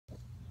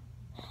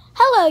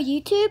Hello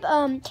YouTube.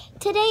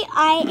 Today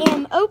I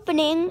am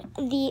opening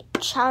the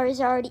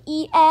Charizard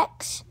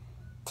EX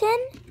tin,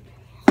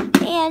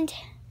 and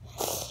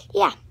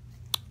yeah,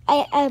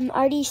 I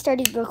already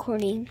started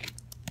recording.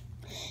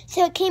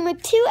 So it came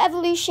with 2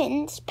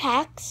 evolutions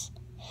packs,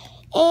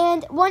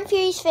 and 1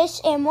 Furious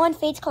Fist and 1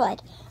 Fates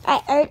Collide.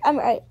 Alright, I'm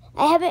right.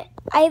 I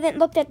haven't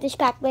looked at this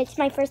pack, but it's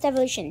my first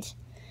evolutions.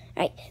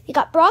 Alright, we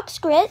got Brock's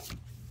Grit,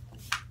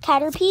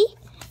 Caterpie,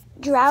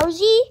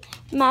 Drowsy,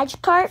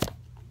 Magikarp,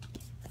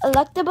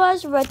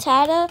 Electabuzz,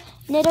 Rattata,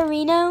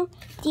 Nidorino,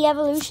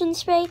 De-Evolution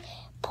Spray,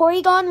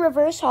 Porygon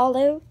Reverse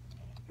Hollow.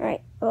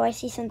 Alright, oh, I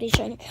see something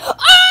shiny.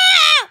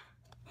 Ah!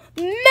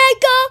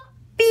 Mega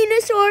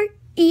Venusaur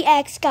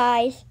EX,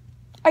 guys.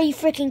 Are you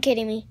freaking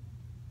kidding me?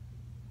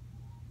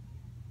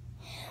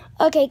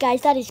 Okay,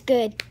 guys, that is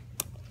good.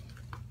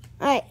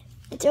 Alright,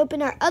 let's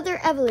open our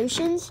other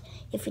evolutions.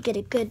 If we get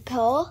a good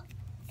pull,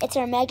 it's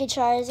our Mega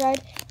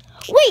Charizard.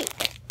 Wait,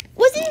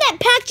 wasn't that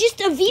pack just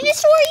a Venusaur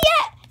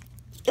yet?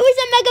 It was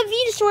a Mega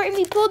Venusaur, and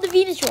we pulled the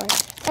Venusaur.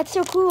 That's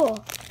so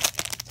cool.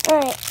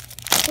 Alright,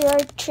 do our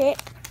trick.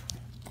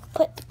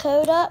 Put the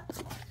code up.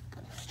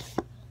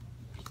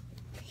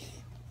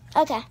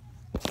 Okay.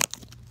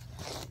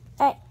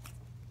 Alright.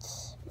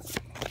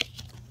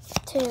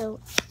 2,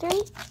 3.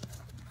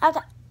 Okay.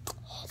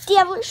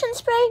 De-Evolution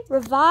Spray,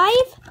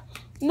 Revive,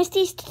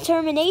 Misty's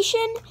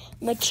Determination,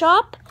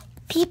 Machop,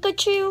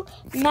 Pikachu,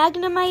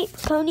 Magnemite,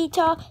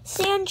 Ponyta,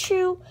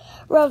 Sandshrew,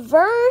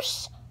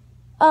 Reverse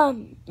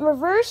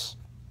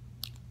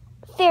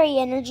Fairy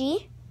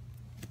Energy,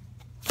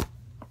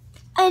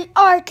 and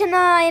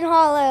Arcanine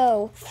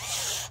Hollow.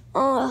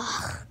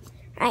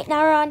 Alright,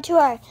 now we're on to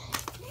our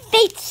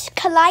Fates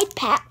Collide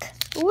pack.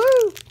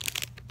 Woo!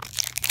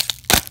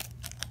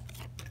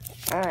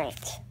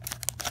 Alright.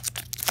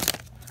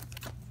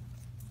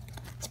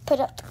 Let's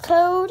put up the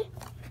code.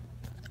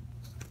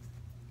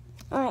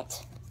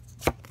 Alright.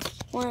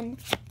 1,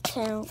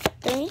 2,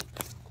 3.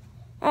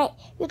 Alright,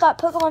 we got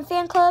Pokemon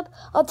Fan Club,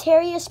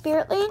 Altaria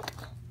Spirit Link,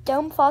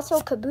 Dome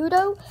Fossil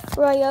Kabuto,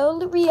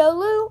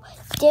 Riolu,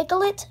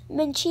 Diglett,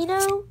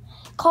 Minccino,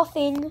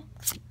 Coughing,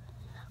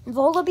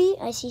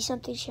 Volibee. I see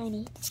something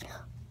shiny.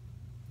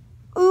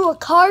 Ooh, a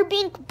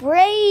Carbink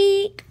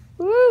Break.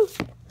 Woo!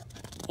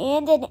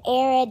 And an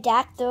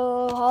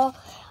Aerodactyl,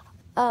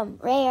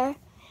 rare.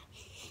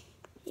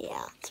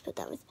 Yeah, let's put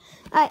that with.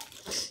 Alright,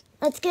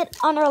 let's get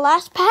on our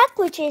last pack,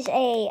 which is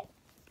a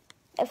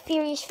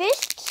Furious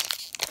Fist.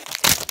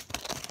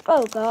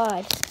 Oh,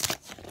 God.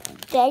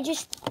 Did I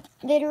just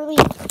literally...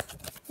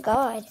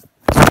 God.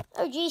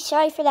 Oh, geez,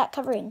 sorry for that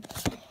covering.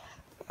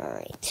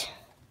 Alright.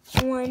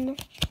 1,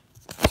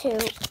 2,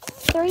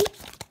 3.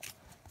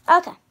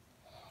 Okay.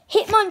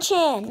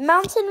 Hitmonchan,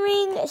 Mountain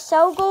Ring,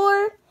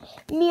 Selgor,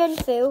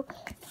 Mienfoo,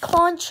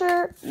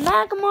 Clauncher,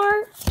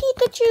 Magmar,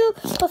 Pikachu,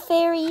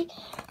 Clefairy,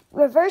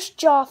 Reverse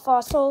Jaw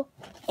Fossil,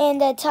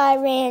 and a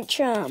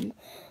Tyrantrum.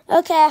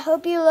 Okay, I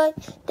hope you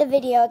liked the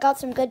video. I got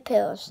some good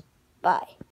pills. Bye.